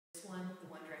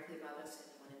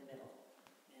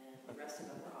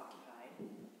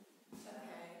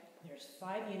there's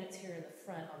 5 units here in the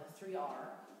front on the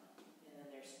 3R, and then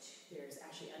there's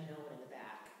actually unknown in the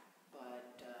back,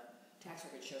 but tax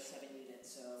record shows 7 units,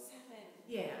 so. 7.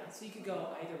 Yeah, so you could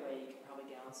go either way, you could probably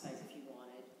downsize if you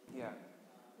wanted. Yeah.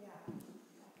 Yeah.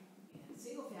 And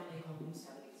single-family homes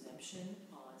have an exemption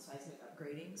on seismic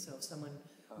upgrading, so if someone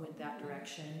went that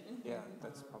direction. Yeah,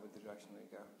 that's probably the direction we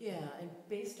go. Yeah, and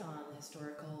based on the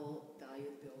historical value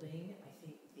of the building, I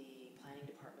think the planning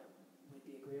department would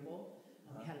be agreeable.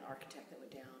 We had an architect that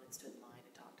went down and stood in line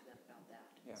and talked to them about that.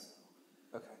 Yeah. So,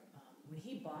 Okay. when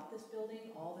he bought this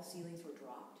building, all the ceilings were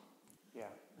dropped.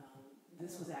 Yeah.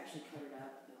 This was actually covered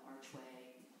up, the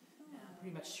archway,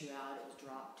 pretty much throughout it was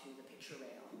dropped to the picture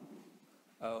rail.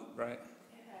 Oh, right.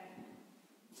 Okay.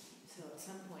 So at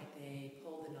some point they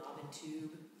pulled the knob and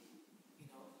tube,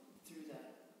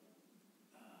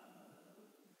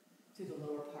 through the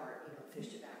lower part,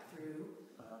 fished it back through.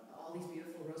 All these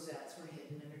beautiful rosettes were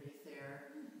hidden underneath there.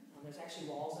 There's actually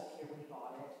walls up here when he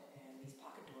bought it, and these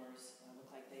pocket doors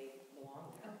look like they belong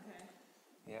there. Okay.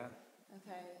 Yeah.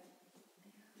 Okay.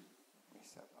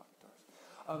 Except pocket doors.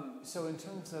 So in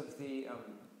terms of the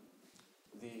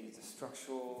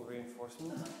structural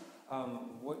reinforcement,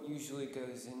 what usually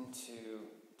goes into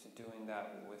doing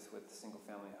that with the single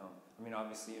family home? I mean,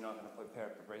 obviously you're not going to put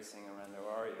parapet bracing around there,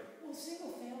 are you? Well,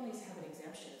 single families have an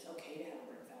exemption. It's okay to have a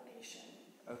brick foundation.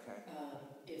 Okay.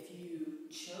 If you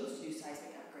chose to do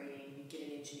seismic upgrading, you get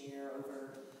an engineer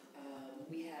over.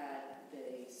 We had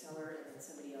the seller and then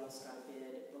somebody else got a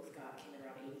bid. Both came in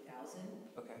around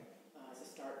 $80,000 Okay. as a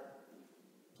start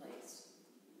place.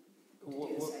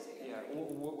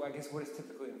 I guess what is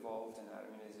typically involved in that?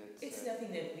 I mean, is it? It's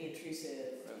nothing that would be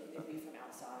intrusive. It would be from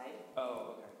outside.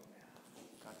 Oh, okay.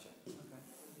 Gotcha. Okay. It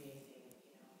wouldn't be anything,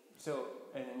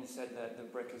 So, and then you said that the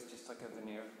brick is just like a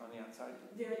veneer on the outside?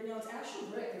 No, it's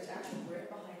actual brick. There's actual brick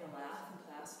behind the lath and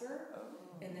plaster. Oh.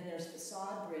 And then there's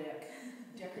facade brick,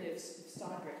 decorative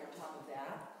facade brick on top of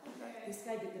that. Okay. This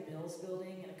guy did the Mills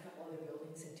building and a couple other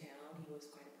buildings in town. He was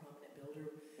quite a prominent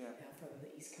builder from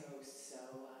the East Coast. So,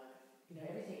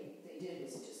 everything they did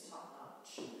was just top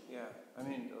notch. Yeah, I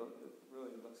mean, it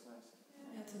really looks nice.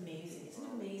 That's amazing. It's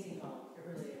an amazing home. It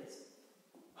really is.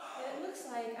 And it looks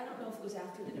like, I don't know if it was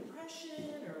after the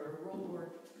Depression or World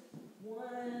War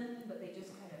I, but they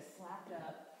just kind of slapped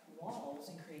up walls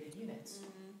and created units.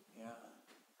 Yeah.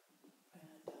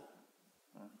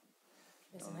 And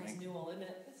it's a nice new wall, isn't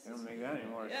it? They don't make that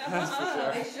anymore. Yeah, That's for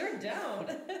sure. they sure don't.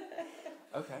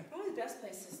 Okay. Probably the best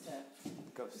place is to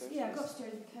Go upstairs. go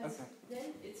upstairs because Okay.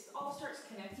 then it all starts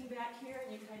connecting back here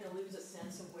and you kind of lose a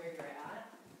sense of where you're at.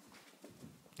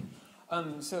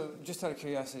 So just out of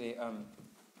curiosity,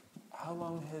 how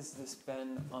long has this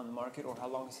been on the market, or how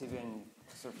long has he been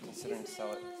sort of considering to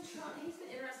sell it? He's been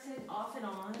interested off and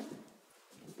on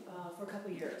for a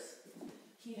couple of years.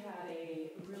 He had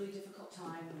a really difficult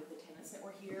time with the tenants that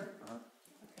were here,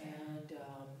 and it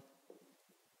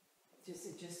just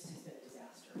has been a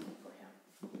disaster for him.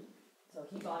 So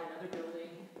he bought another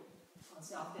building on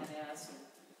South Van Ness, and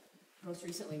most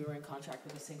recently we were in contract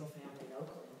with a single family in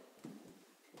Oakland.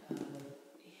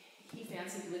 He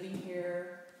fancied living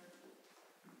here.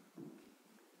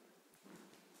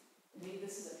 Maybe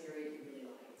this is a period he really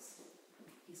likes.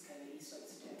 He's kind of an East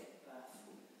West buff.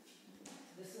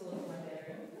 This is a little more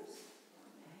bedroom.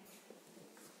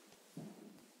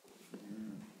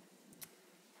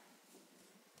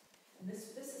 And this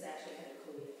is actually kind of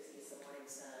cool because it's the morning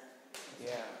sun.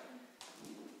 Yeah.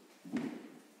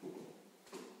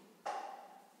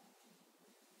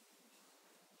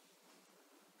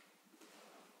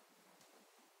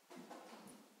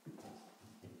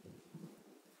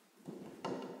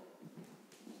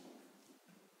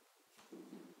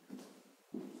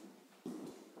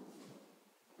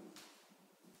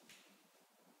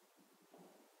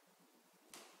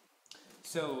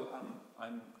 So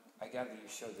I gather you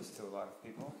showed this to a lot of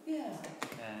people. Yeah.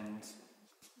 And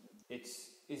is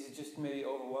it just maybe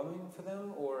overwhelming for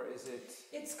them, or is it?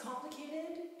 It's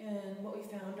complicated, and what we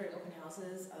found during open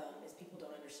houses is people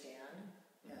don't understand.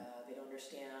 They don't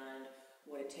understand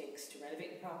what it takes to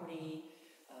renovate the property,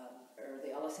 or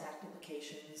the Ellis Act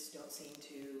implications don't seem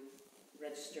to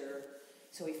register.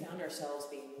 So we found ourselves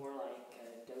being more like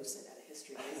a docent at a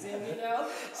history museum,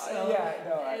 So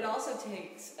it also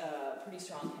takes a pretty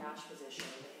strong cash position,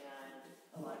 and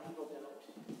a lot of people don't,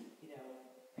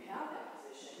 have that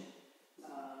position.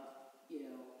 They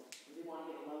want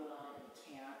to get a loan on it, and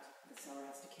can't. The seller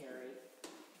has to carry.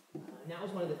 And that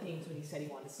was one of the things when he said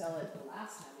he wanted to sell it the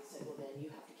last time. He said, well, then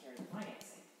you have to carry the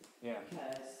financing. Yeah.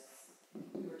 Because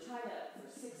we were tied up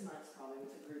for 6 months probably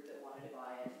with a group that wanted to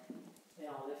buy it. They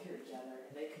all live here together,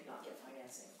 and they could not get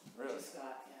financing. Really? Just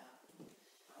got,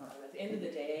 At the end of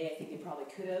the day, I think they probably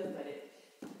could have, but it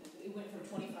went from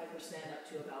 25% up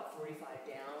to about 45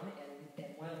 down, and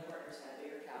one of the partners had a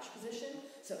bigger cash position,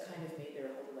 so it kind of made their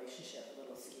whole relationship a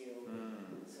little skew.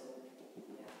 So,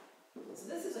 yeah. So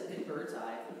this is a good bird's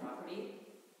eye of the property.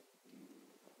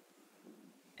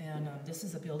 And this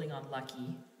is a building on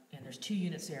Lucky, and there's 2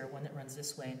 units there, one that runs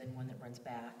this way and then one that runs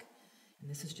back. And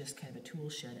this is just kind of a tool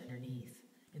shed underneath.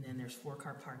 And then there's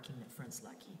 4-car parking that fronts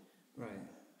Lucky. Right.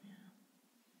 Yeah.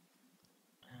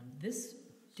 This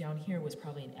down here was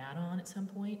probably an add-on at some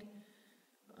point,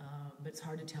 but it's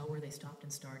hard to tell where they stopped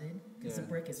and started because the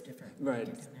brick is different. Right,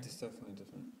 it's definitely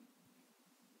different.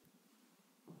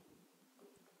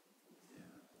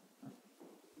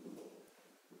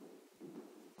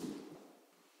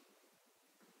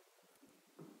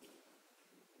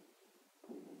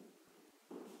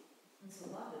 And so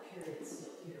a lot of the period's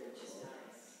still here, which is nice.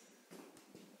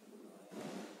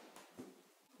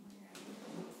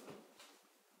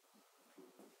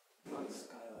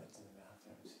 Skylights in the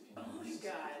bathrooms. Oh my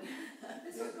god.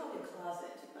 This is probably a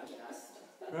closet, I guess.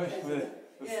 Right, with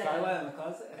skylight in the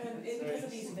closet? And because of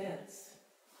these vents.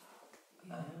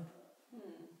 Yeah.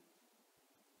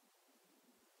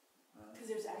 Because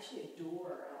there's actually a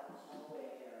door out in the hallway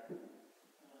there.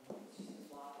 It's just a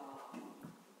block off.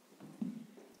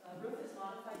 Roof is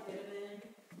modified bitumen,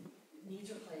 needs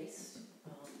replaced.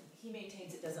 He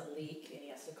maintains it doesn't leak, and he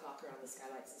has to caulk around the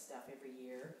skylights and stuff every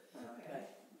year.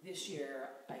 But this year,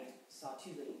 I saw 2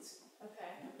 leaks.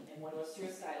 Okay. And one was through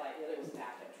a skylight, the other was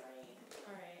backup drain.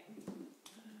 Alright.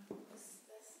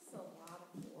 This is a lot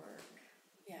of work.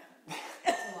 Yeah,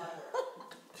 it's a lot of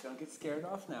work. Don't get scared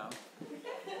off now.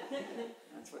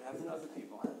 That's what happens to other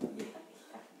people.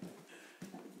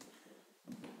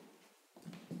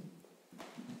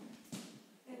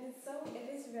 And it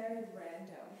is very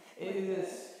random. It is.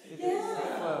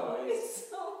 Yeah. It's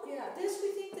so Yeah, this,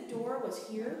 we think the door was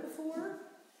here before,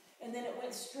 and then it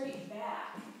went straight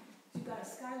back. You've got a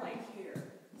skylight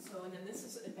here. So, and then this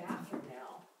is a bathroom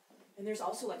now. And there's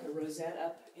also like a rosette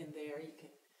up in there. You can,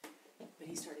 but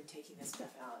he started taking this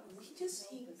stuff out. He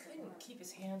couldn't keep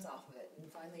his hands off of it. And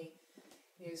finally,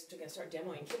 he was going to start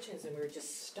demoing kitchens, and we were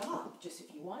just stop. Just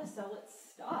if you want to sell it,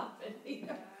 stop. And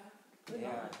Yeah. so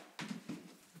bizarre.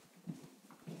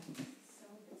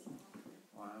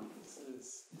 Wow, this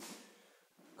is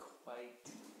quite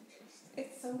interesting.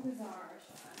 It's so bizarre,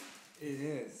 Sean. It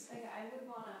is. Like I would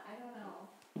wanna, I don't know.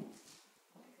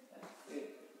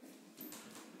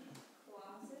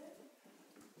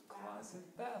 Closet,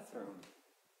 bathroom.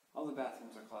 All the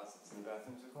bathrooms are closets, and the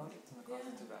bathrooms are closets, and the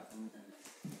closets are bathrooms.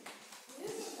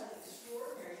 this is an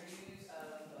extraordinary use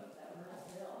of that Myrtle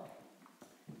Hill.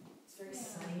 It's very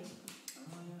sunny.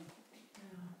 Oh, yeah.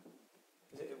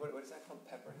 What is that called?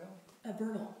 Pepper Hill?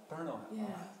 Bernal. Bernal. Yeah.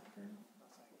 Oh. Bernal. I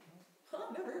was like,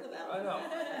 Huh, never heard of that I one. know.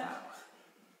 Wow.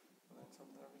 Learn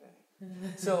something every day.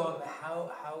 So,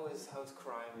 how's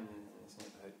crime in this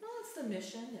neighborhood? Well, it's the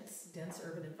mission. It's dense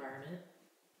urban environment.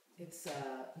 It's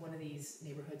one of these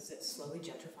neighborhoods that's slowly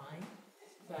gentrifying,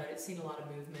 but it's seen a lot of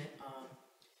movement.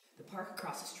 The park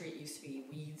across the street used to be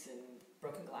weeds and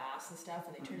broken glass and stuff,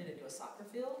 and they turned it into a soccer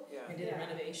field and did a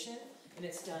renovation, and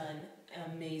it's done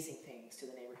amazing things to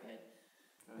the neighborhood.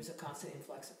 There's a constant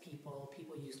influx of people.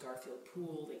 People use Garfield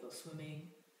Pool. They go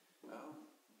swimming. Oh.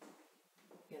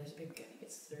 Yeah, there's a big, I think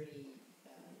it's 30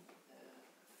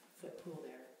 foot pool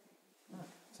there. Oh,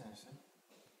 that's interesting.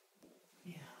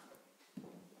 Yeah.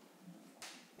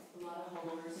 A lot of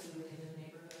homeowners have moved into the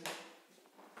neighborhood.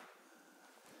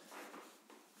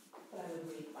 But I would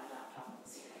leave my laptop in the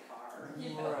seat of the car.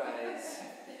 Right.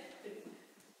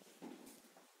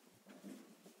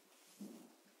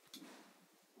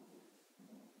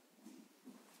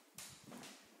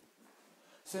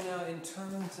 So now, in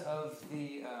terms of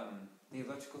the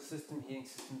electrical system, heating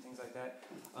system, things like that,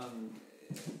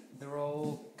 they're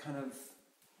all kind of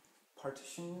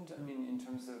partitioned. I mean, in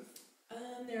terms of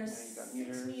There's you got 6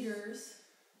 meters. meters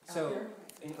out So, there.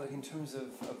 in terms of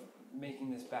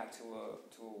making this back to a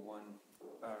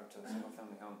single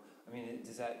family home, I mean,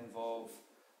 does that involve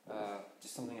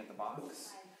just something at the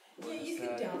box? Or Yeah, does you could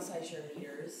that- downsize your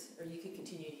meters, or you could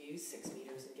continue to use 6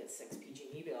 meters and get 6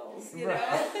 PG&E bills. You Right.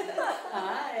 know?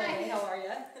 Hi, how are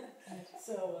you?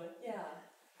 So yeah,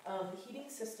 the heating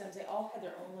systems, they all have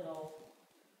their own little.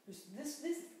 This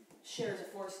shares a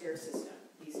forced air system.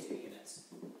 These 2 units.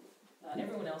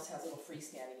 Everyone else has little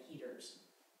freestanding heaters,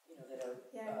 you know, that are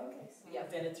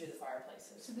vented through the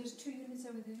fireplaces. So there's 2 units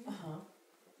over there? Uh-huh.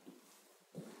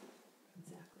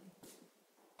 Exactly.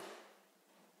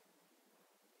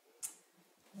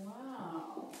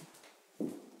 Wow.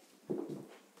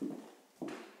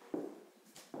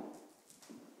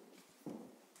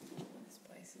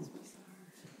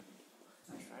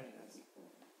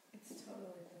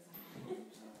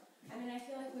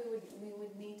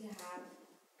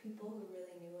 people who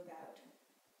really knew about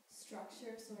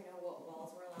structure, so we know what walls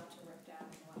we're allowed to rip down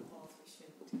and what walls we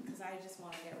shouldn't. Because I just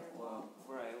want to get rid of Well, walls.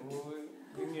 right. Well,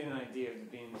 we can get an idea of the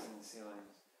beams and the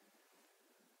ceilings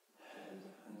and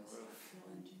the roof.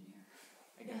 Engineer.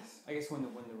 I guess when the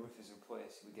roof is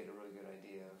replaced, we get a really good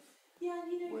idea of Yeah,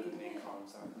 and where the main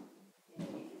columns are. Yeah,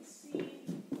 you can see,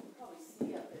 probably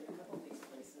see up in a couple of these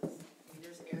places. I mean,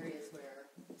 there's areas where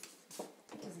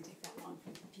It doesn't take that long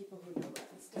for people who know about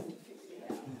this stuff to figure it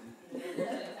out.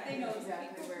 They know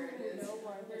exactly where it is.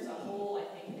 there's a hole, I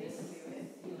think, this is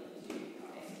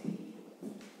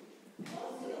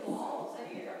most of the walls, I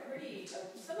think are pretty,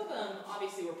 some of them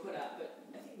obviously were put up, but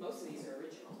I think most of these are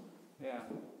original. Yeah.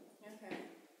 Okay.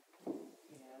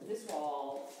 Yeah, this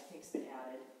wall, I think, has been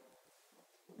added.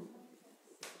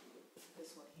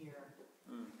 This one here,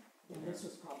 Mm. and this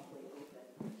was probably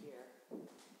open here.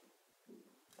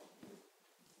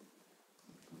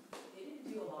 They didn't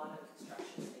do a lot of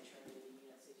construction when they turned it into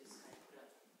units, they just kind of put up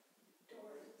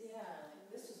doors. Yeah, and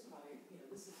this was probably,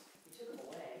 this is, we took them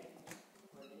away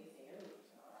more than anything, everything was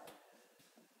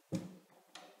gone.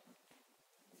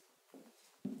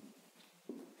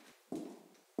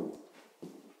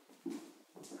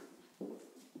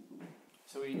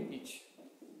 So each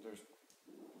there's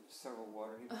several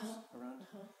water heaters around.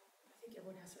 I think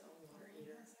everyone has their own water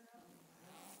heater.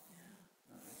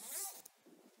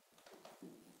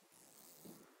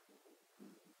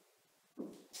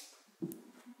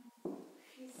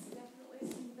 She's definitely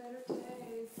seen better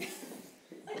days.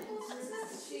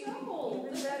 She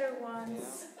Even better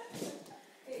ones.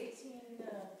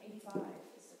 1885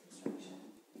 is the construction.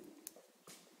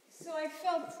 So I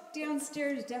felt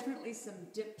downstairs definitely some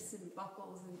dips and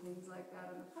buckles and things like that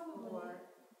on the floor.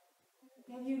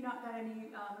 Have you not got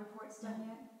any reports done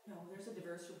yet? No, there's a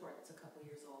diverse report that's a couple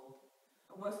years old.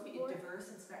 It was a Report?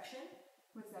 diverse inspection.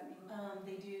 What does that mean?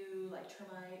 They do like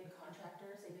termite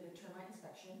contractors. They did a termite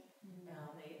inspection.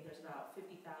 There's about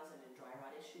 50,000 in dry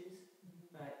rot issues,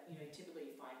 but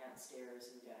typically you find that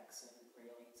stairs and decks and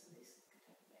railings and these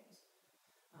type of things.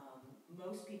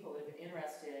 Most people that have been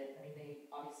interested, I mean, they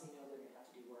obviously know they're going to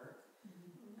have to do work.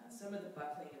 Some of the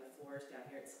buckling in the floors down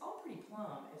here, it's all pretty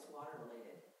plumb. It's water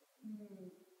related.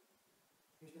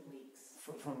 There's been leaks.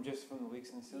 From the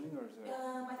leaks in the ceiling, or is there?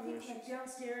 I think other like issues?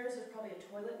 downstairs there's probably a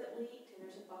toilet that leaked, and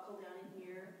there's a buckle down in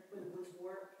here where the wood's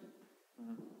warped.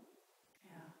 Mhm.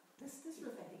 Yeah, this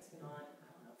roof I think's been on, I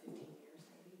don't know, 15 years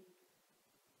maybe.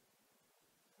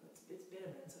 So it's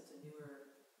bitumen, so it's a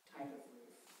newer type of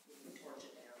roof. You can torch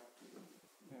it down.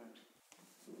 Yeah.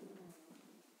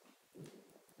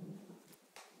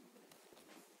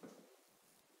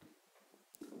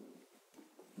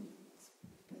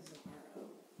 Bizarro.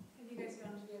 Have you guys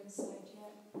gone to the other side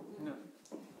yet? No.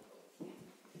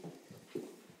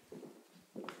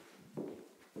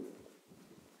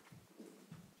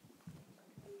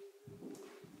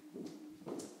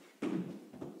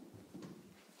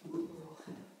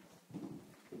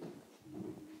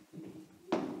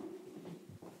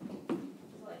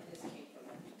 It's like this came from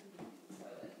a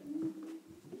toilet.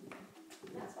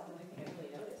 That's not the only thing I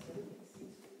really noticed. Everything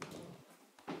seems to be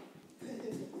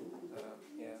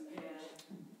Yeah. Yeah.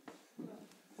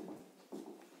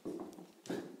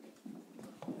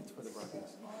 That's where the rug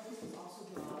is. This was also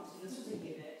dropped, so this was a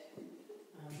unit.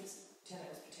 This tenant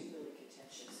was particularly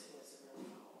contentious, it was really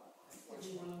unfortunate. Did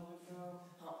you want to let go?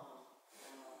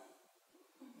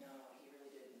 No, he really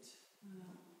didn't.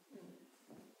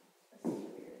 That's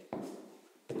weird.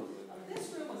 This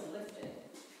room was lifted.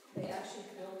 They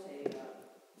actually built a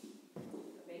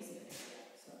basement area,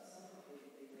 so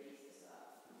they raised this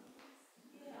up.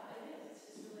 Yeah, it is, it's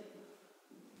just really,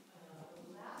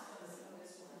 the last one is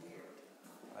this one here.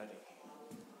 Buddy.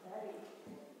 Buddy,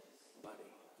 Buddy.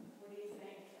 what do you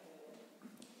think?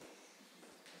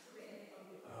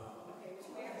 Okay, which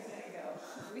way are we gonna go?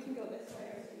 We can go this way,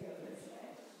 or we can go this way.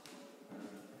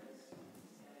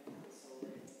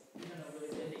 You don't know really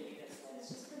where the units went. It's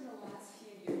just been the last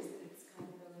few years that it's kind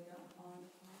of really gone on.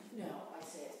 No, I'd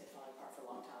say it's been falling apart for a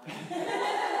long time.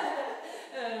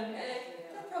 And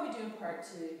that's probably due in part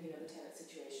to, the tenant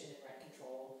situation and rent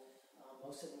control.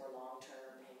 Most of them were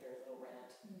long-term, paying very little rent.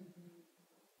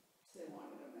 So they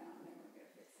wanted them out and they weren't going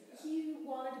to fix it up. He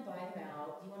wanted to buy them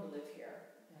out, he wanted to live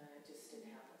here, and it just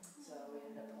didn't happen. So we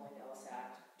ended up pulling the Ellis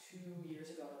Act 2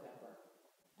 years ago, November.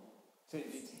 So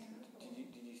did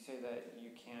you say that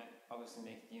you can't obviously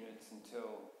make the units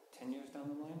until 10 years down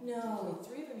the line? No,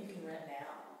 3 of them you can rent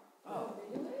now. Oh.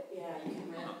 Really? Yeah, you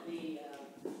can rent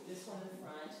this one in the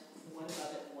front, the one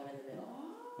above it, and the one in the middle.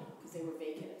 Because they were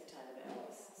vacant at the time of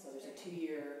Ellis. So there's a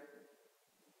 2-year.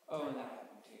 Oh, and that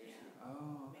happened to you.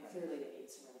 Oh. I mean, clearly they need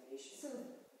some renovation. So,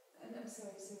 and I'm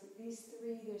sorry, so these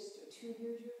three, there's 2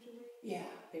 years you have to wait?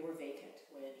 Yeah, they were vacant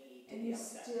when he did And the you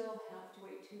LSAT. still have to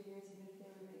wait 2 years even if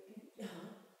they were vacant?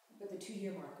 But the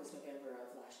 2-year mark was November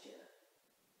of last year.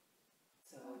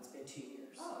 So it's been 2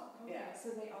 years. Oh, okay, Yeah.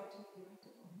 so they are totally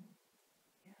rentable.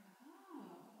 Yeah.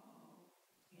 Oh.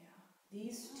 Yeah.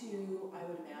 These two, I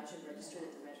would imagine, registered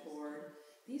at the rent board.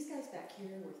 These guys back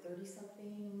here were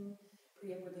 30-something,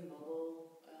 pretty upwardly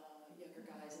mobile, younger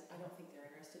guys. I don't think they're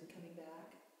interested in coming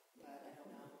back, but I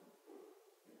don't know.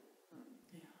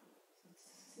 Yeah.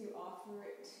 So you offer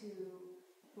it to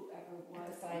whoever At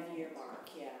was. the 5-year mark,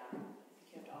 yeah. I think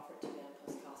you have to offer it to them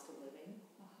plus cost of living.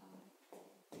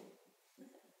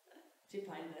 She'd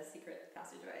find the secret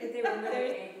passageway. If they were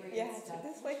really angry Yeah, and stuff.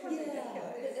 this place was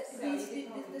ridiculous. So you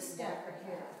could probably This do stack that. right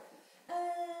here.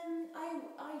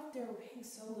 They're paying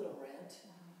so little rent.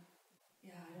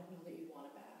 Yeah, I don't know that you'd want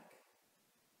it back.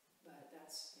 But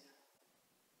that's, yeah.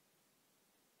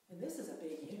 And this is a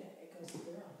big unit. It goes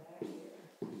clear on back here.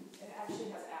 It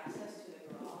actually has access to the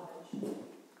garage. And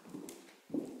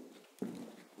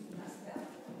that's that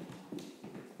one.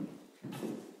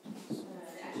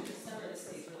 Actually, the summer this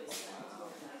stays really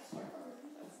strong. It's really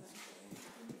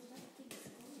nice.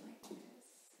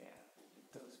 Yeah,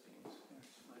 those beams. Yeah,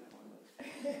 just find out one of those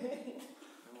beams.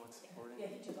 And what's supporting. Yeah,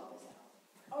 he took all this out.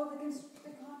 Oh, the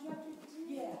contractor did?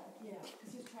 Yeah,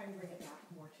 because he was trying to bring it back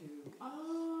more to.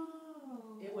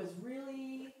 Oh. It was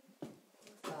really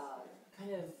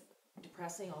kind of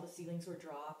depressing. All the ceilings were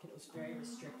dropped, and it was very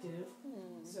restrictive.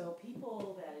 So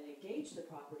people that had engaged the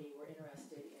property were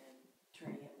interested in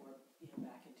turning it more,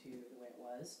 back into the way it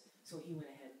was. So he went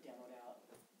ahead and demoed out.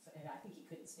 So, and I think he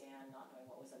couldn't stand not knowing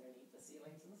what was underneath the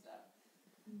ceilings and stuff.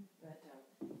 But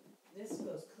this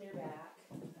goes clear back.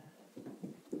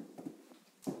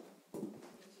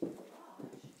 Into the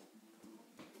garage.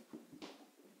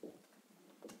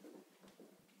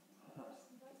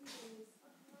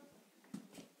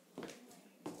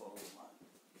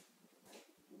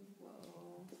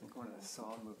 I think one of the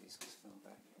Saw movies was filmed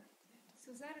back here.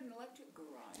 So is that an electric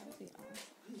garage? That would be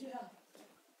awesome. Yeah.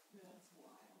 That's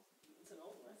wild. It's an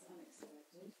old one. That's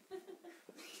unexpected.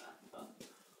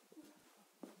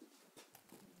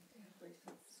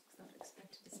 It's not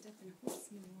expected to step in a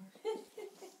horse anymore.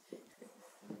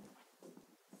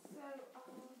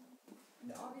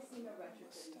 So, obviously no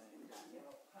retrofitting has been done.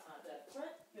 The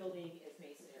front building is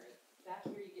masonry. Back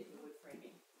here you get the wood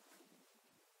framing.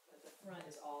 But the front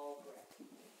is all brick.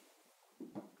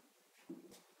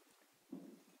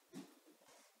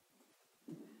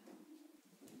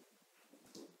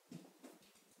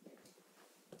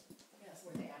 Yeah, that's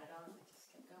where they added on. They just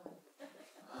kept going.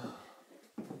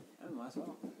 Oh, might as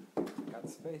well. Got the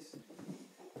space.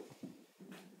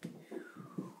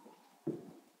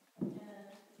 And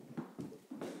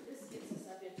this gets us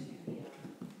up into the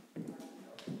garage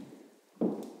building.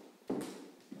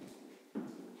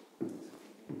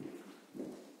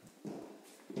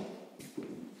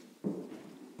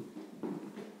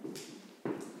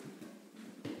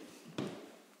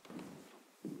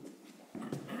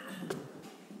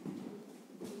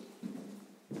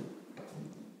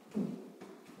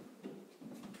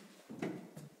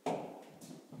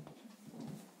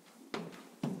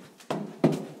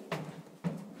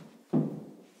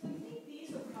 So I think these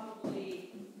were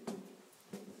probably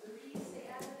 30s they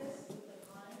added this with the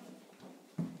pine.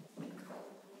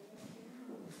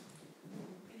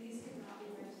 And these could not be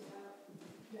rented out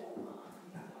No,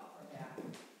 you have to offer back.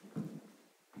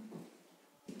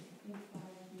 in 5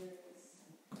 years.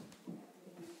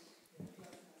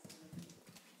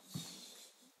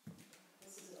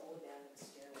 This is an old abandoned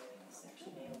stairway, it's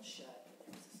actually nailed shut,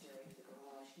 there's a stairway to the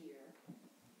garage here.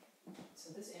 So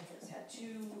this entrance had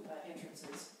 2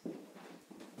 entrances.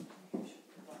 Here's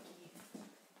your lucky.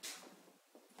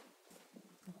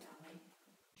 Alley.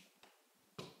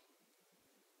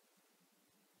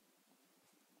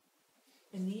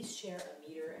 And these share a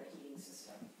meter and a heating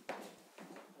system,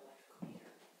 electrical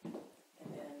meter. And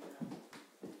then,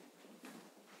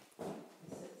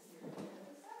 this is your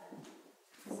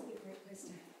This would be a great place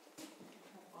to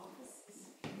have offices.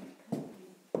 Company.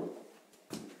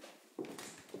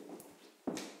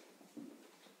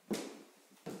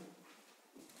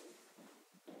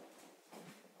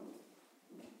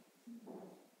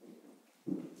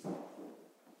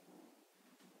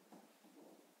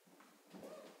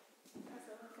 That's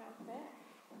what we got there.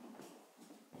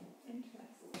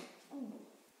 Interesting.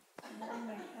 Oh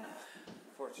my God.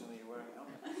 Fortunately, you're wearing a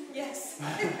helmet. Yes,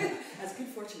 as good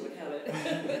fortune would have it.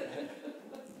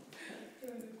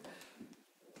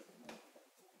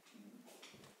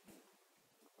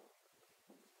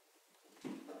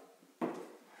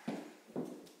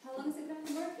 How long has it been on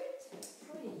the market?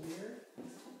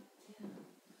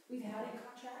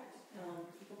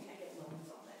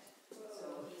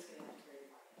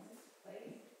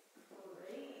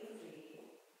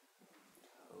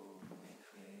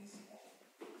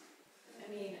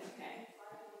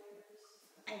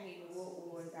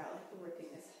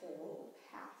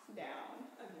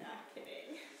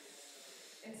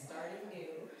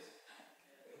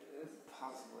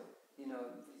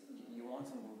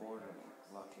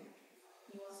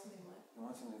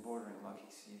 want something bordering lucky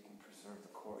so you can preserve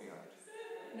the courtyard.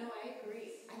 No, I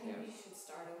agree. I think Yeah. we should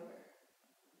start over.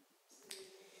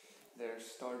 They're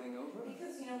starting over?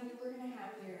 Because, we were going to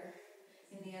have here,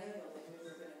 in the other building, we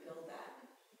were going to build that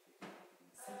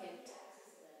second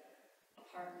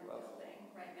apartment building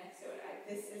right next to it.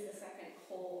 This is the second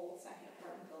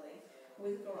apartment building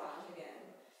with garage again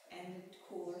and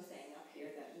cooler thing up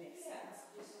here that makes sense.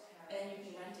 And then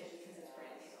you can rent it because it's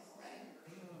brand new, right?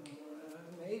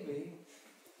 Maybe.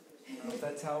 I don't know if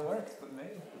that's how it works, but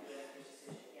maybe.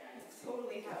 It's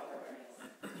totally how it works.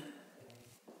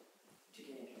 To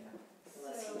get in here,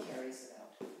 unless he carries it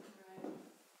out.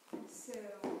 Right. So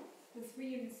the 3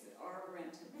 units that are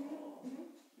rentable,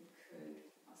 you could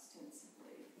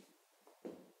ostensibly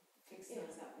fix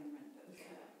those up and rent those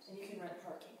out. And you can rent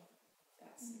parking,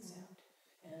 that's exempt.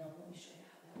 And let me show you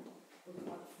how that will look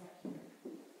on the front here.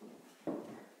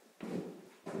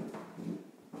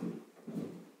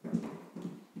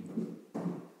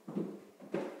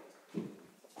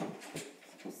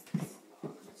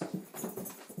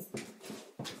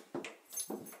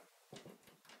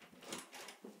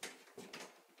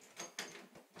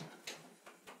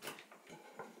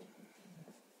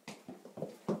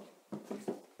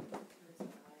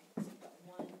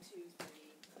 One, two,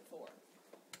 three, four.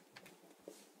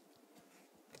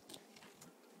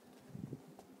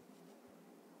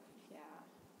 Yeah.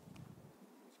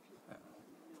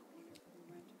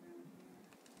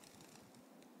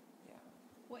 Yeah.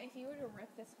 Well, if you were to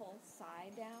rip this whole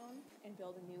side down and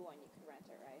build a new one, you could rent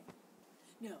it, right?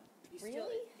 No.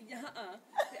 Really?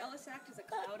 The Ellis Act is a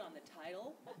cloud on the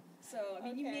title. So, I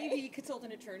mean, you Okay. maybe consult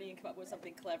an attorney and come up with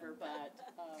something clever, but,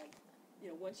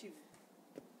 once you've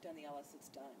done the Ellis, it's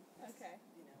done. Okay.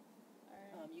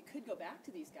 Alright. You could go back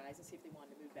to these guys and see if they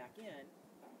wanted to move back in.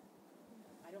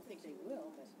 I don't think they will,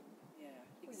 but, yeah,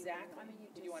 exactly. I mean,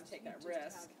 Did you want to take that just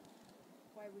risk?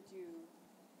 Why would you,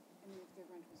 I mean, if the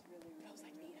rent was really, That was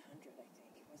like really, 800, I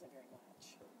think. It wasn't very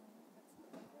much.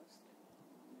 that's not gross.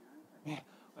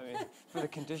 I mean, for the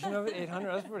condition of it, 800,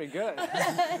 that's pretty good. I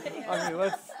mean,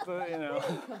 let's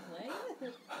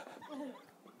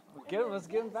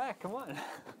get them back, come on. This is,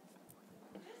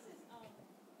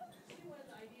 one of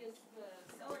the ideas the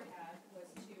seller had was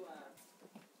to,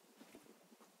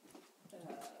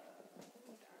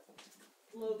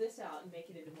 blow this out and make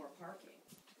it into more parking.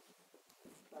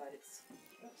 But it's,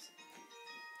 oops.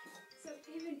 So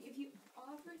even if you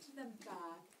offer it to them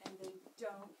back and they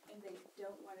don't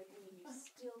want it, I mean, you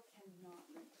still cannot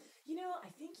rent it. I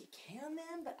think you can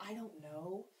then, but I don't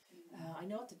know. I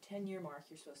know at the 10-year mark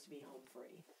you're supposed to be home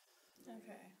free.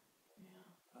 Okay.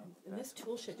 Yeah. And this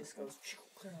tool shed just goes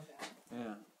clear on back.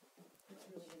 Yeah. It's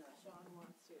really nice. Sean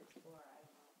wants to explore, I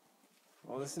don't know.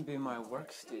 Well, this would be my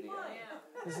work studio. Yeah.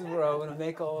 This is where I want to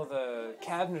make all the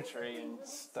cabinetry and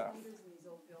stuff. Spiders in these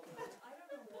old buildings. I don't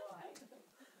know why.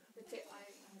 But I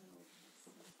don't know.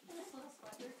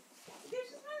 There's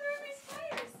just not very many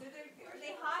spiders.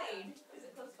 They hide. Is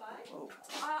it close by?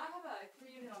 I have a 3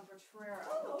 unit on Portrera.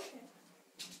 Oh, okay.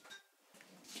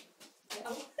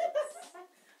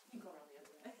 You go around the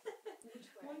other way. Which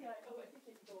way? One guy, I think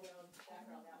you can go back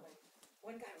around that way.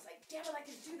 One guy was like, damn it, I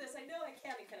can do this. I know I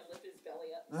can. He kind of lifted his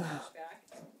belly up and pushed back.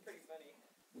 It's pretty funny.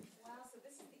 Wow, so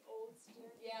this is the old stair.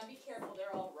 Yeah, be careful.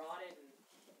 They're all rotted and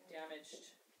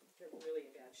damaged. They're really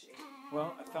in bad shape.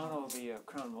 Well, I found all the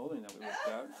crown molding that we worked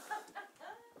out.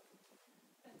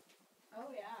 Oh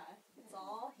yeah, it's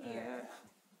all here.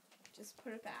 Just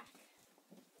put it back.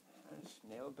 Just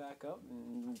nail it back up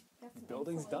and That's the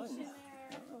building's done. insulation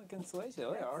there. Oh, like insulation.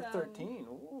 Oh, yeah, That's, R13.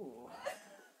 Ooh.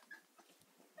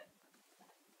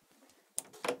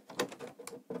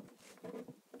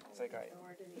 It's like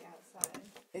Door to the outside.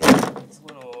 it's a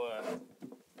little,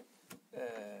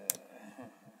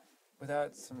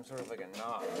 without some sort of like a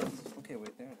knob. Okay,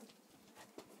 wait there.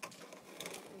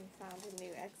 We found a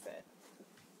new exit.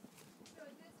 So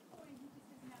at this point, he just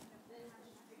doesn't have enough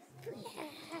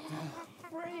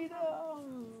Freedom!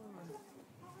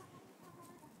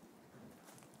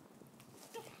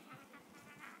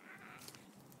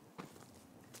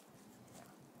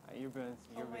 You're being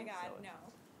Oh my god, silly. no.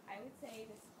 I would say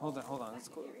this Hold on, let's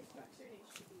go. secondary structure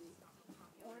needs to be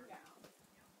torn down.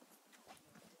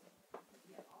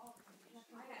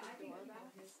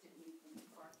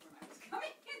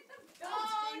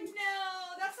 Oh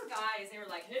no, that's the guys. They were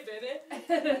like, hey, baby.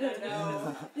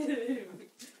 No.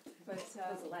 But,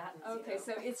 Those Latins, okay,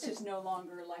 so it's just no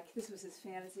longer like, this was his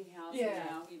fantasy house, Yeah, and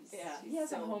now he's He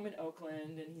has a so- home in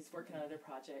Oakland and he's working on other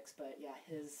projects, but yeah,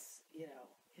 he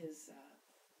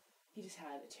just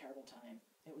had a terrible time.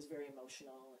 It was very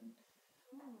emotional and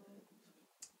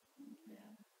yeah,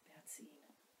 bad scene.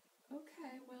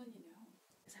 Okay, well, you know,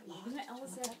 Even the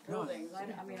LSF buildings,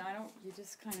 I mean, I don't, you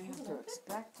just kind of have to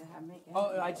expect to make it.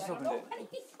 Oh, I just opened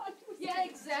it. Yeah,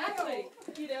 exactly.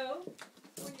 You know,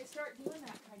 when you start doing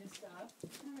that kind of stuff.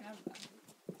 I mean, I'm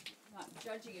not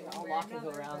judging it I'll one way or walk and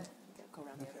another. go around, but- go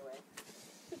around the other way.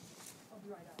 I'll be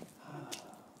right up.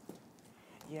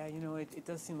 Yeah, you know, it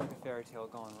does seem like a fairy tale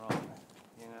gone wrong.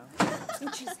 You know?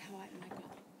 Which is how I got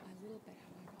a little bit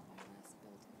how I got my last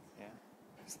building. Yeah.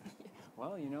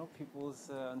 Well, you know, people's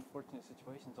unfortunate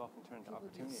situations often turn into People do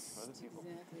opportunities for other people.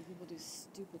 Exactly. People do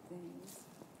stupid things.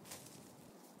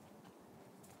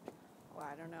 Well,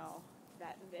 I don't know.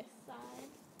 This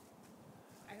side,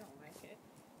 I don't like it.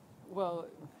 Well,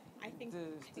 I think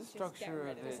the just get structure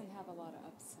rid of of it. Doesn't have a lot of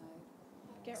upside.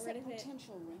 Get Except rid of it.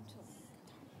 potential rental.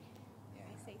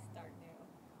 I say start new.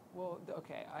 Well,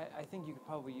 okay, I think you could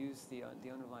probably use the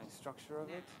underlying structure of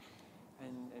it,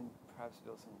 and perhaps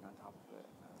build something on top of it.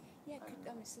 Yeah. I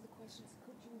don't know. So the question is,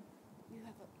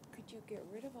 could you get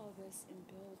rid of all this and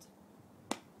build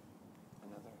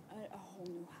Another. a whole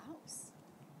new house?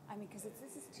 I mean, because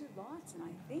this is 2 lots, and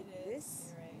I think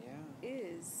this Yeah.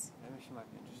 is. Maybe she might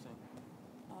be interesting.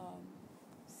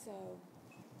 So,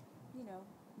 you know,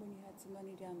 when you had some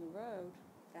money down the road,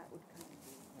 that would kind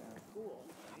of be cool.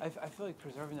 I feel like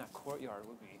preserving that courtyard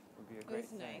would be a great It's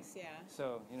thing. nice, yeah.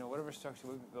 So, you know, whatever structure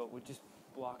would be built would just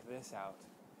block this out,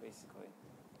 basically.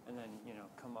 And then, you know,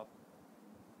 come up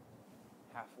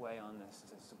halfway on this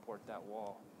to support that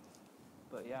wall.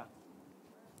 But yeah,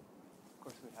 of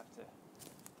course we'd have to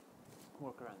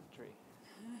work around the tree.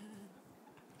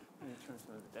 Maybe turn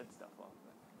some of the dead stuff off.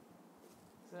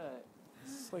 But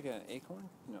is this like an acorn?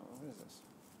 No, what is this?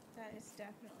 That is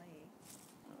definitely.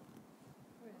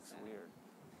 What is It's that? weird.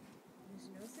 There's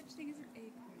no such thing as an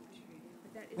acorn tree,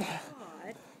 but that is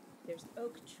odd. There's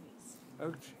oak trees.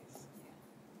 Oak trees.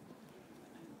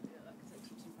 Because I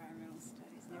teach environmental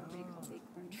studies, and everybody calls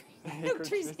acorn trees. Acorn Oak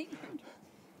trees, trees. acorn trees.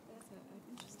 That's an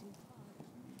interesting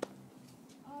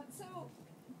thought. So,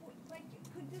 like,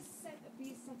 could this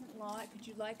be a second lot? Could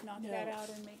you like knock that No. out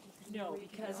and make it? No, where you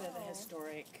can because of the go?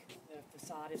 historic, the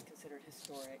facade is considered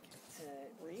historic. It's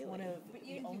Really? one of But the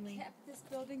you only. kept this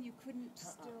building, you couldn't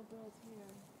still build here.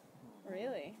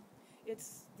 Really?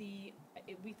 It's we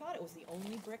thought it was the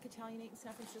only brick Italianate in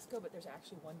San Francisco, but there's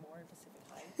actually one more in Pacific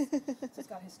Heights. So it's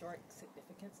got historic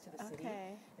significance to the city,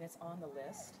 Okay. and it's on the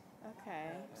list.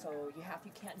 Okay. So you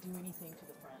can't do anything to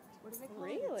the front. What do they call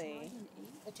Really?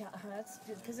 it? Italian eight?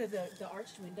 It's because of the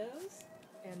arched windows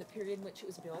and the period in which it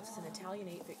was built. It's an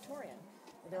Italianate Victorian.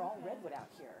 And they're all redwood out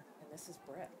here, and this is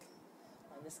brick.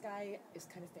 And this guy is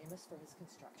kind of famous for his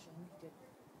construction. He did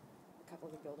a couple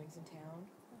of the buildings in town.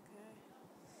 Okay.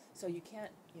 So you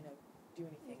can't, do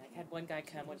anything. I had one guy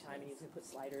come one time and he was going to put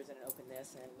sliders in and open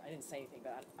this, and I didn't say anything,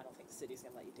 but I don't think the city's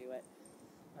going to let you do it.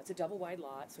 It's a double wide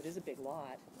lot, so it is a big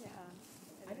lot. Yeah.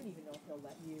 I don't even know if they'll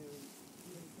let you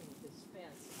do anything with this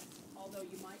fence, although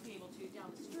you might be able to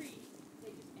down the street.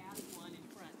 They just added one in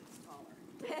front that's taller.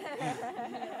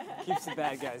 Keeps the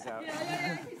bad guys out.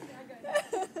 Yeah.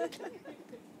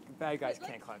 Bad guys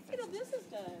can't climb fences. This has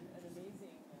done an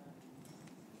amazing,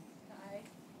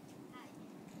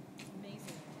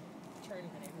 amazing turn in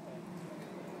the neighborhood.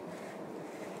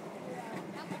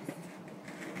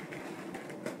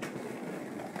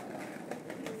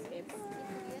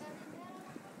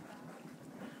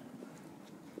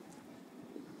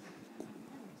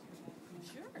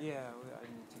 Yeah, I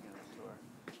didn't take another tour.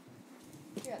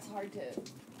 Yeah, it's hard to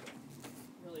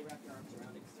really wrap your arms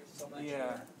around it because there's so much.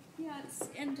 Yeah. Yeah,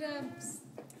 and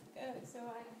so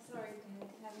I'm sorry to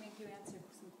have make you answer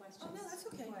some questions. Oh, no, that's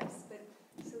okay. twice, but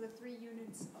so the 3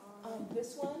 units are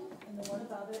This one and the one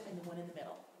above it and the one in the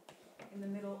middle. in the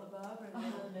middle above or in the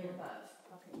middle They're above?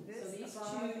 above. Okay, So this these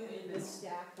above two and in this. this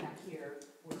stack back here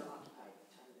were occupied at the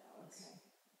time of the Alice. Okay.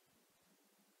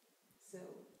 So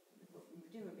what we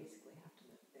do would basically have to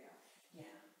live there,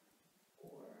 Yeah.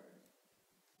 or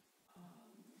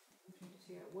I'm trying to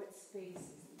figure out what space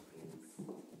is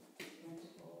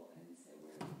rentable, and so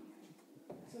where can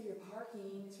So your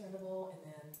parking is rentable, and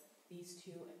then these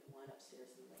two and one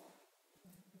upstairs in the middle.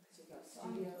 So you've got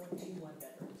studio and 2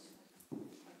 one-bedrooms.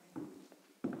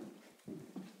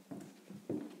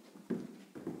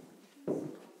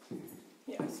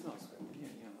 Yeah, it smells good. Yeah,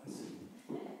 that's.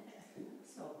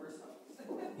 Smell personal.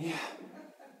 Yeah.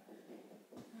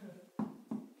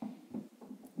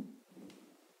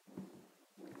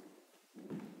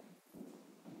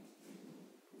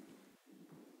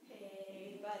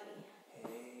 Hey, buddy.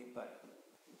 Hey, buddy.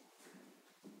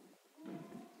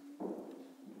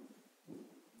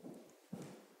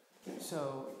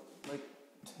 So, like,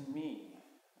 to me,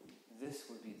 this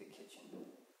would be the kitchen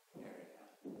area.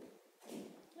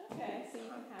 Okay, so you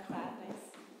can have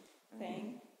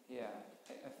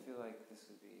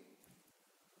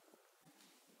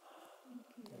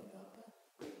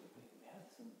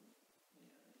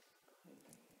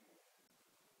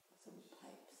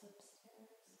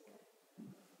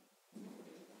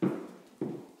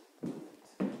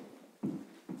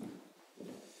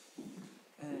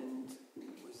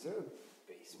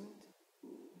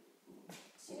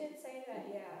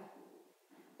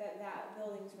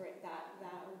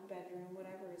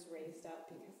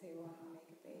because they want to make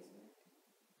a basement.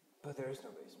 But there is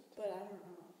no basement. But I don't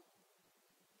know.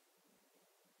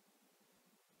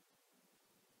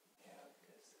 Yeah,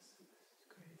 because this is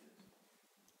crazy.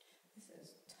 This is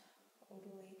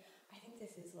totally, I think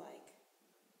this is like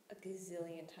a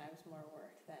gazillion times more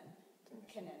work than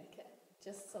Connecticut,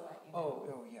 just to let you know.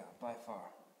 Oh yeah, by far.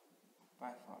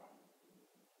 By far.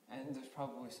 And there's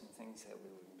probably some things that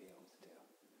we wouldn't be able to do.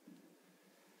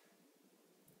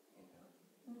 You know?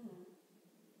 Mm-hmm.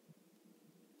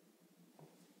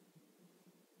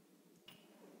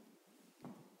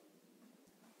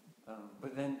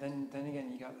 But then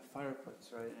again, you got the fireplace,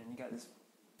 right? And you got this,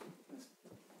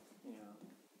 you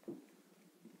know,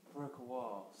 brick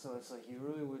wall. So it's like you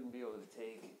really wouldn't be able to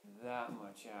take that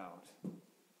much out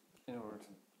in order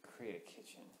to create a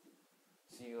kitchen.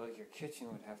 So you like your kitchen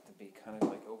would have to be kind of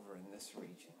like over in this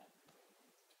region,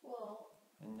 Well,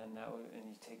 and then and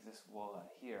you take this wall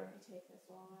out here. you take this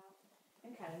wall out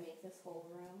and kind of make this whole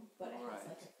room, but it has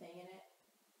Right. like a thing in it.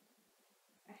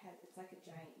 It's like a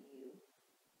giant U,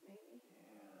 maybe.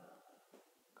 Yeah.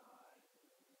 God.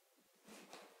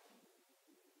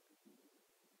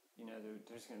 You know,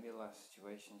 there's going to be a lot of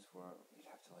situations where you'd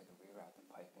have to like reroute the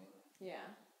piping Yeah,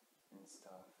 and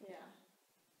stuff. yeah.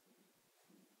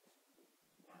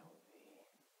 That would be.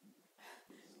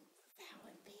 That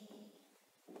would be.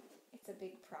 It's a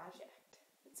big project.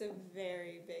 It's a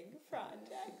very big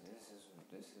project.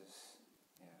 This is,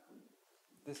 yeah.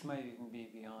 This might even be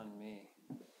beyond me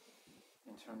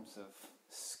in terms of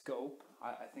scope.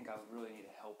 I think I would really need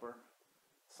a helper,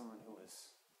 someone who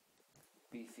was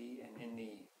beefy and in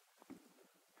the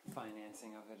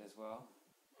financing of it as well.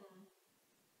 Mm.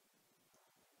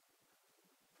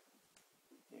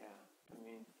 Yeah, I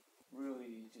mean, really,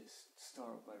 you just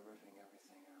start by ripping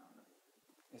everything out.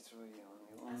 It's really the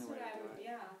only That's way what I to do would. it.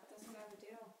 Yeah, that's what I would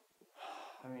do.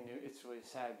 I mean, it's really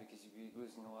sad because you'd be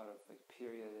losing a lot of like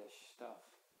period-ish stuff,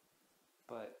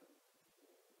 but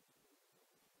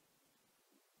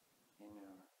you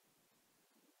know,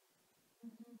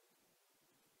 Mm-hmm.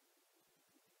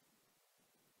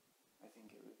 I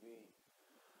think it would be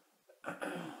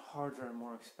harder and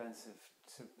more expensive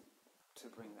to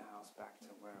bring the house back to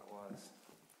where it was.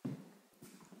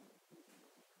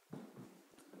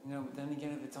 You know, but then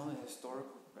again, if it's on a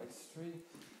historical registry,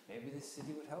 maybe the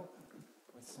city would help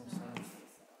with some sort of.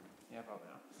 Yeah, probably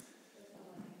not.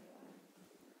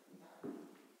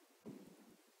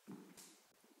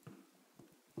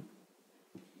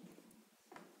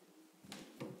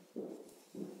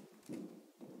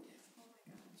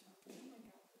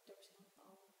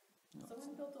 No,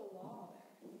 Someone built a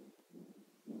wall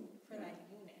there for that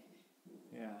unit.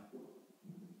 yeah.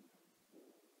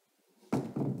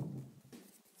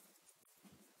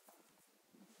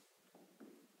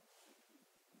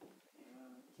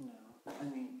 No, I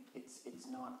mean it's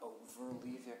not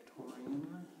overly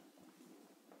Victorian.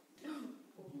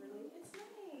 Overly, it's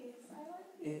nice. I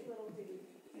like these It- little things.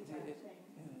 It, That it, thing.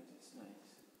 yeah, it is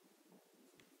nice.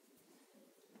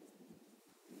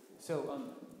 So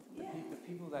Yeah. the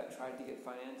people that tried to get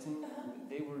financing,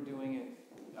 they were doing it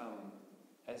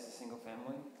as a single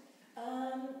family.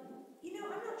 You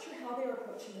know, I'm not sure how they were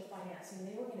approaching the financing.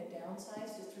 They were going to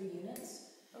downsize to 3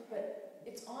 units, but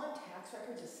it's on tax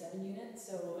records as 7 units,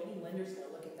 so any lender's going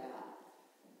to look at that.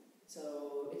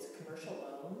 So it's a commercial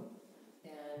loan,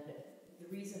 and the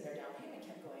reason their down payment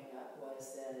kept going up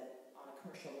was that on a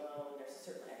commercial loan, there's a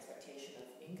certain expectation of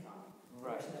income.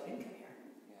 Right. There's no income here.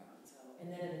 Yeah. So, and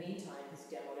then in the meantime, he's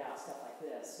demoed out stuff like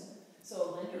this.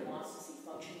 So a lender wants to see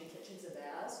functioning kitchens and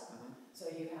baths. So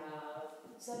you have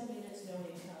 7 units, no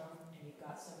income, and you've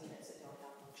got some units that don't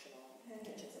have functional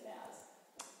kitchens and baths.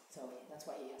 So that's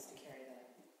why he has to carry the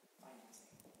financing.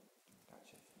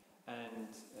 Gotcha.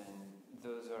 And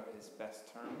those are his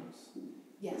best terms.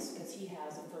 Yes, because he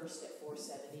has a first at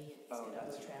 470, and he's Oh, going to owe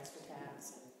that's right. transfer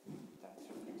tax. And That's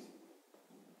right.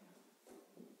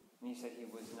 And you said he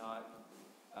was not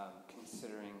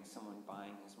considering someone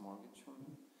buying his mortgage from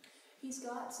him. he's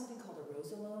got something called a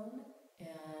Rosa loan,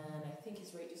 and I think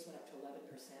his rate just went up to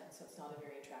 11%, so it's not a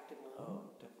very attractive loan.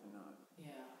 Definitely not.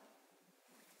 Yeah.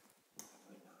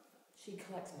 Definitely not. She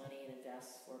collects money and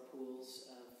invests for pools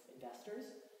of investors.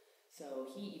 So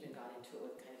he even got into it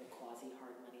with kind of a quasi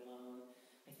hard money loan.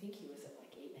 I think he was at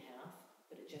like 8.5,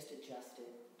 but it just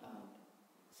adjusted up.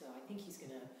 So I think he's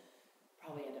gonna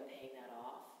probably end up paying that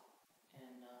off,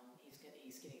 and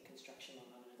he's getting a construction loan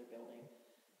on another building.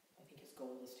 I think his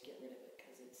goal is to get rid of it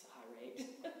because it's a high rate.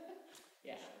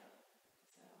 Yeah.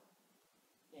 So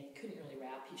yeah, he couldn't really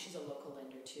wrap. She's a local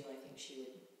lender too. I think she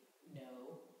would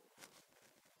know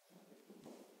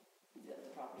that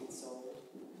the property is sold.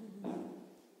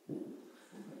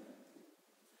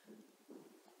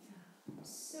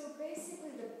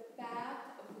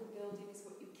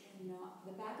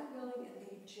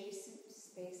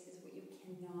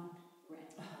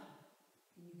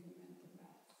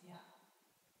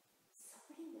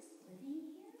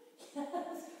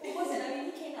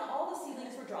 Okay, now all the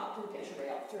ceilings were dropped to the picture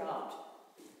rail throughout.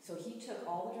 So he took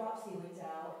all the drop ceilings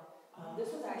out.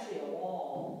 This was actually a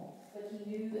wall, but he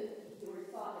knew that he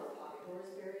thought there were pocket doors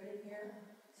buried in here.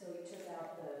 So he took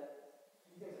out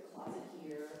there's a closet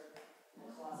here, and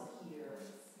a closet here.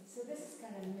 So this is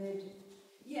kind of mid.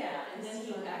 Yeah, and then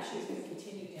he actually is going to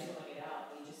continue demoing it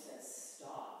out, and he just says,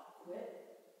 stop,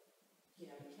 quit. You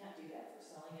know, you can't do that.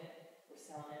 If we're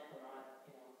selling it, we're not,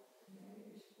 you know.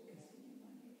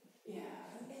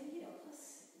 Yeah, and you know,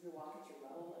 plus you're walking through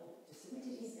level and just. What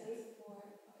did he pay for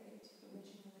it originally? I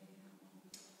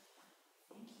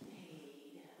think he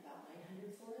paid about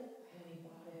 $900 for it when he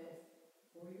bought it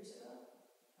 4 years ago,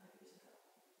 5 years ago.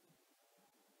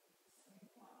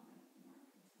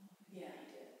 Yeah, he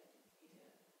did.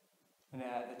 And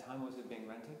at the time, was it being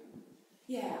rented?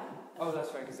 Yeah. Oh,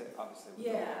 that's right, because it obviously was.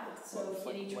 Yeah, so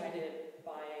Well, he like- tried to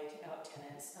buy out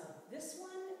tenants. This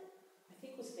one, I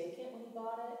think, was vacant when he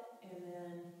bought it, and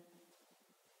then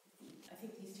I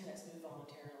think these tenants moved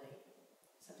voluntarily,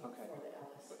 something Okay. before the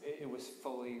Ellis. It was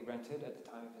fully rented at the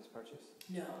time of his purchase?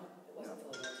 No, it wasn't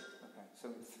fully rented. Okay,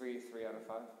 so three out of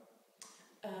 5?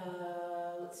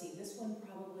 Let's see, this one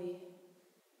probably,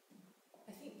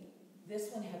 I think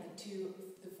this one had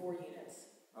the 4 units.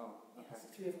 Oh, Yeah, okay. so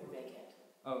 3 of them were vacant.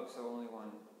 Oh, so only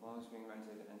one was being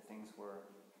rented and things were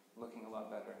looking a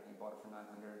lot better. He bought it for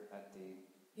 $900 at the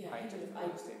Yeah, height he of would, the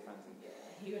real estate frenzy.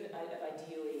 he would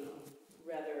ideally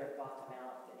rather have bought them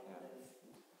out than he would have,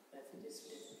 if it just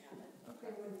didn't happen.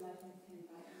 They wouldn't let him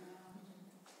buy it now.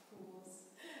 Fools.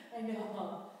 I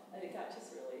know, and it got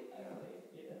just really ugly,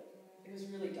 you know. It was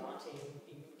really daunting.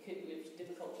 It was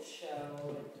difficult to show.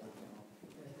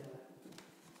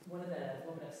 One of the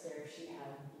women upstairs, she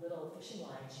had little fishing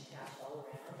lines she attached all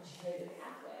around, and she had it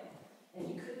halfway, and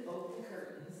you couldn't open the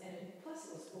curtains, and plus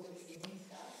it was over ceiling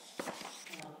stuff.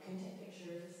 Couldn't take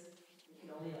pictures. You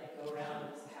could only like go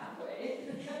around this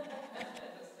halfway.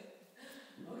 I was like,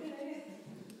 okay.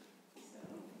 So.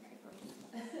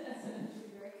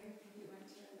 Very careful you went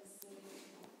to the city.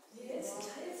 Yeah, it's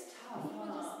tough.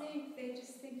 They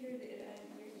just think you're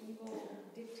your evil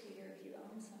dictator if you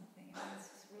own something. And it's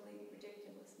just really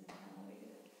ridiculous mentality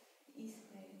that the East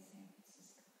Bay in San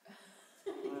Francisco.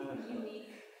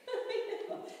 Unique.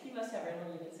 You must have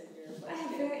rental units in your I had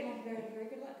very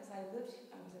good luck because I was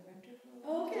a renter for a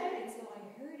while. Okay. And so I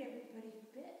heard everybody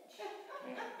bitch.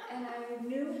 And I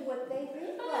knew what they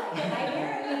did like. And I hear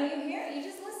it, when you hear it, you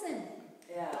just listen.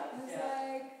 Yeah. I was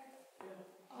like,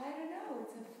 I don't know,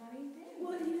 it's a funny thing.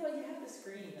 Well, you know, you have the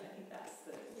screen. I think that's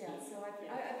the key. Yeah, so I've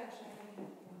actually had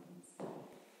problems.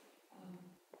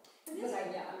 And But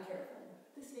I'm careful.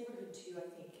 this neighborhood too, I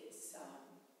think it's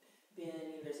been, you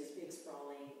know, there's these big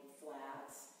sprawling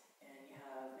flats, and you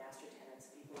have master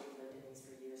tenants, people who've lived in these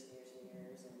for years and years and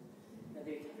years, and you know,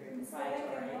 they become very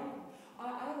proprietary.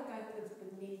 I have a guy who lives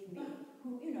beneath me,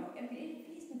 who, you know, I mean,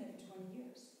 he's been there for 20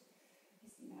 years.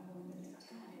 He's now going to live in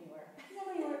town. Anywhere. He's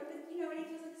not anywhere, but, you know, and he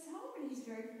feels like his home, and he's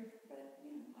very, but,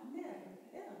 you know, I'm there.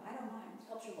 Yeah. I don't mind.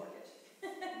 Helps your mortgage.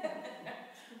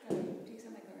 Takes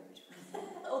out my garbage for me.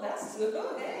 Oh, that's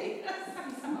good. Hey.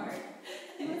 He's smart.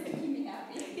 He wants to keep me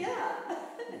happy. Yeah. I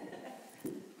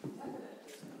love that.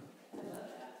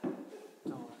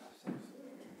 Don't worry, upstairs.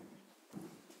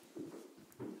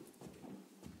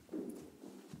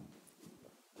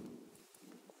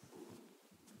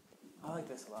 I like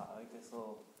this a lot. I like this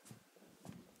little. I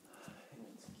think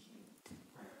it's cute.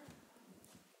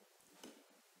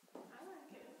 I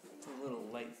like it. It's a little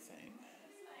light thing.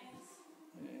 It's nice.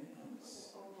 Yeah, it's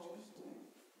interesting.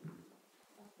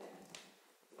 Up there.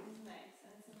 It's nice.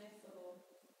 And it's a nice little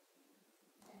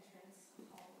entrance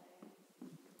hallway.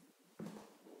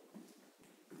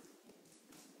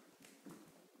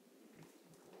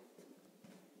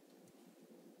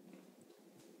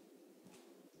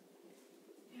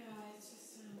 Yeah, it's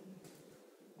just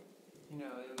You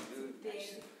know, it would big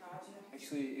project.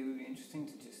 actually it would be interesting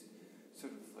to just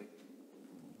sort of like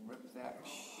rip that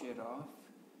shit off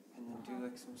and then do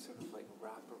like some sort of like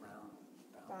wrap around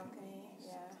balcony.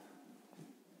 Yeah.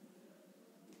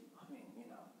 I mean, you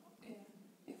know,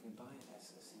 if we buy it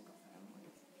as a single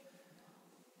family,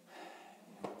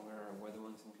 you know, we're the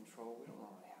ones in control. We don't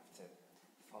really have to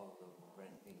follow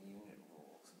the unit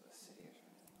rules of the city or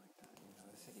anything like that. You know,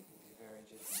 the city can be very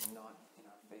just not in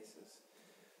our faces.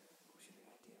 Which is the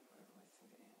idea, but I really think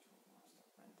that Angela wants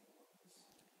to rent the units.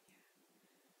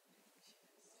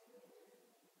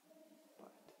 But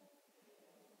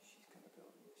she's gonna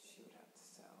build. She would have to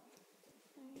sell.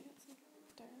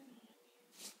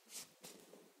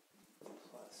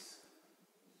 Plus,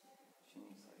 she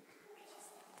needs like. It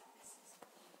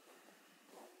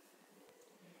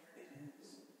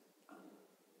is.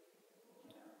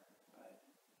 You know,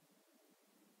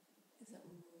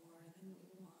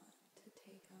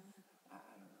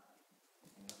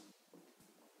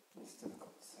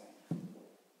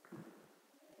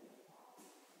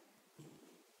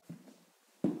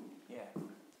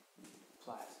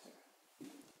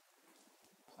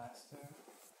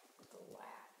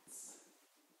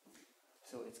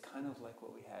 So it's kind of like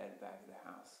what we had back at the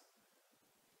house,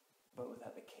 but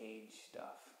without the cage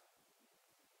stuff.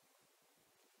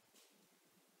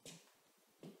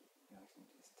 Reaction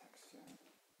to this texture.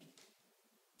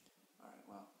 Alright,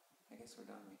 well, I guess we're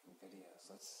done making videos.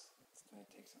 Let's try to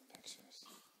take some pictures.